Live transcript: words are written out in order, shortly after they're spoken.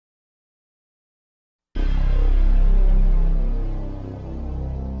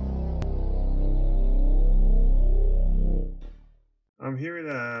I'm here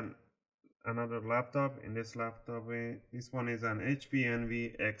with another laptop. In this laptop, this one is an HP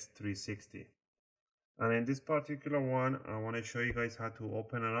Envy X360. And in this particular one, I want to show you guys how to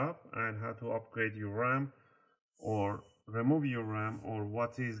open it up and how to upgrade your RAM or remove your RAM, or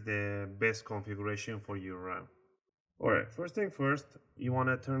what is the best configuration for your RAM. Alright, first thing first, you want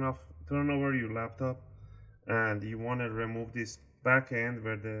to turn over your laptop, and you want to remove this back end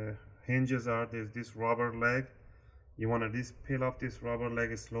where the hinges are. There's this rubber leg. You want to peel off this rubber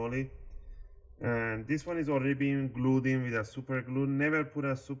leg slowly, and this one is already being glued in with a super glue. Never put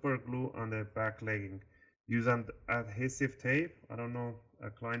a super glue on the back legging. Use an adhesive tape. I don't know, a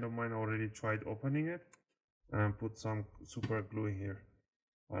client of mine already tried opening it and put some super glue here.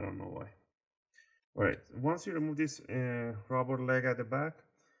 I don't know why. All right, once you remove this rubber leg at the back,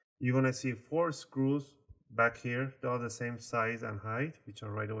 you're gonna see 4 screws back here. They're all the same size and height, which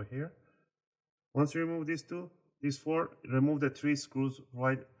are right over here. Once you remove these 4, remove the 3 screws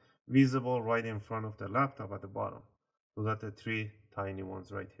visible right in front of the laptop at the bottom. So that's the 3 tiny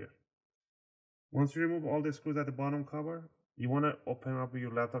ones right here. Once you remove all the screws at the bottom cover, you want to open up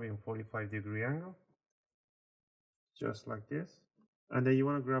your laptop in 45-degree angle, just like this. And then you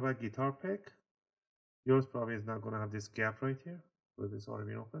want to grab a guitar pick. Yours probably is not going to have this gap right here, because it's already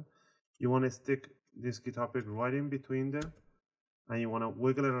been open. You want to stick this guitar pick right in between them, and you want to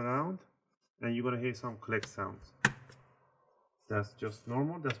wiggle it around, and you're going to hear some click sounds. That's just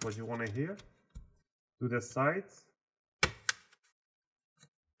normal. That's what you want to hear. To the sides.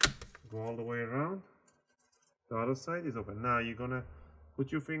 Go all the way around. The other side is open. Now you're going to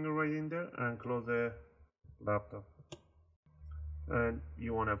put your finger right in there and close the laptop. And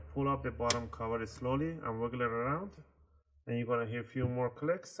you want to pull up the bottom cover slowly and wiggle it around. And you're going to hear a few more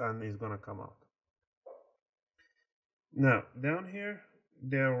clicks and it's going to come out. Now, down here,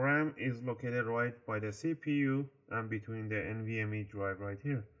 the RAM is located right by the CPU and between the NVMe drive right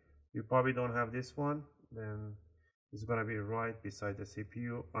here. You probably don't have this one, then it's going to be right beside the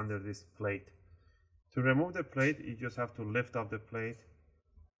CPU under this plate. To remove the plate, you just have to lift up the plate.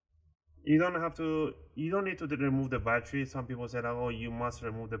 You don't need to remove the battery. Some people said, oh, you must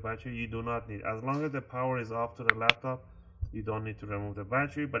remove the battery. You do not need. As long as the power is off to the laptop, you don't need to remove the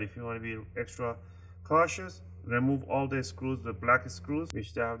battery. But if you want to be extra cautious, remove all the screws, the black screws,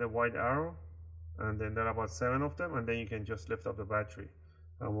 which they have the white arrow, and then there are about 7 of them, and then you can just lift up the battery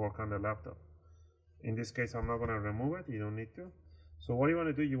and work on the laptop. In this case, I'm not going to remove it. You don't need to. So what you want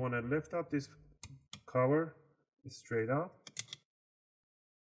to do, you want to lift up this cover straight up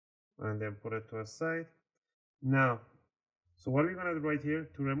and then put it to a side. Now, so what we're going to do right here,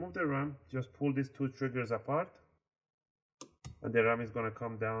 to remove the RAM, just pull these 2 triggers apart, and the RAM is going to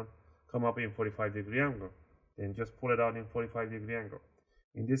come up in 45-degree angle. Then just pull it out in 45-degree angle.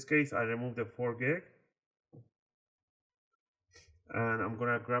 In this case, I removed the 4 gig, and I'm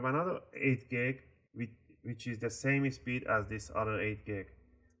going to grab another 8 gig, which is the same speed as this other 8 gig.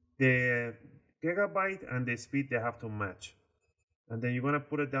 The gigabyte and the speed, they have to match. And then you're going to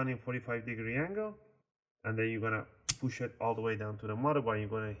put it down in 45-degree angle, and then you're going to push it all the way down to the motherboard. You're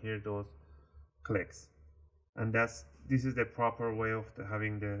going to hear those clicks. And this is the proper way of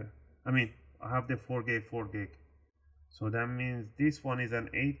having I have the 4 gig. So that means this one is an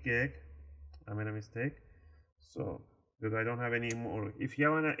 8 gig. I made a mistake. So, because I don't have any more. If you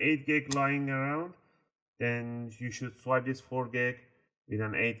have an 8 gig lying around, then you should swipe this 4 gig with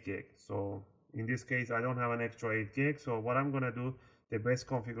an 8 gig. So in this case, I don't have an extra 8 gig. So what I'm going to do, the best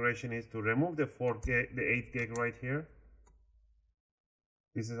configuration is to remove the 8 gig right here.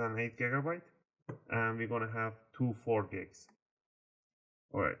 This is an 8 gigabyte. And we're going to have 2 4 gigs.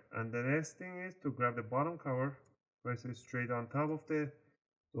 Alright, and the next thing is to grab the bottom cover, place it straight on top of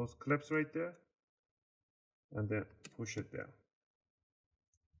those clips right there, and then push it down.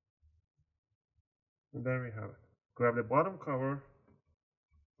 And there we have it. Grab the bottom cover,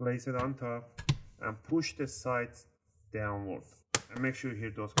 place it on top, and push the sides downward. And make sure you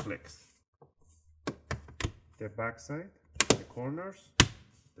hear those clicks. The back side, the corners,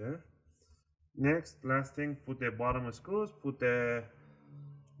 there. Next, last thing, put the bottom screws, put the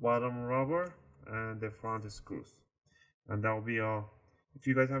bottom rubber and the front screws, and that will be all. If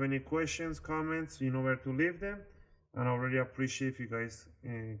you guys have any questions, comments, you know where to leave them, and I really appreciate if you guys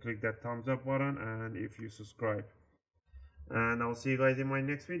click that thumbs up button and if you subscribe, and I'll see you guys in my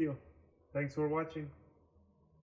next video. Thanks for watching.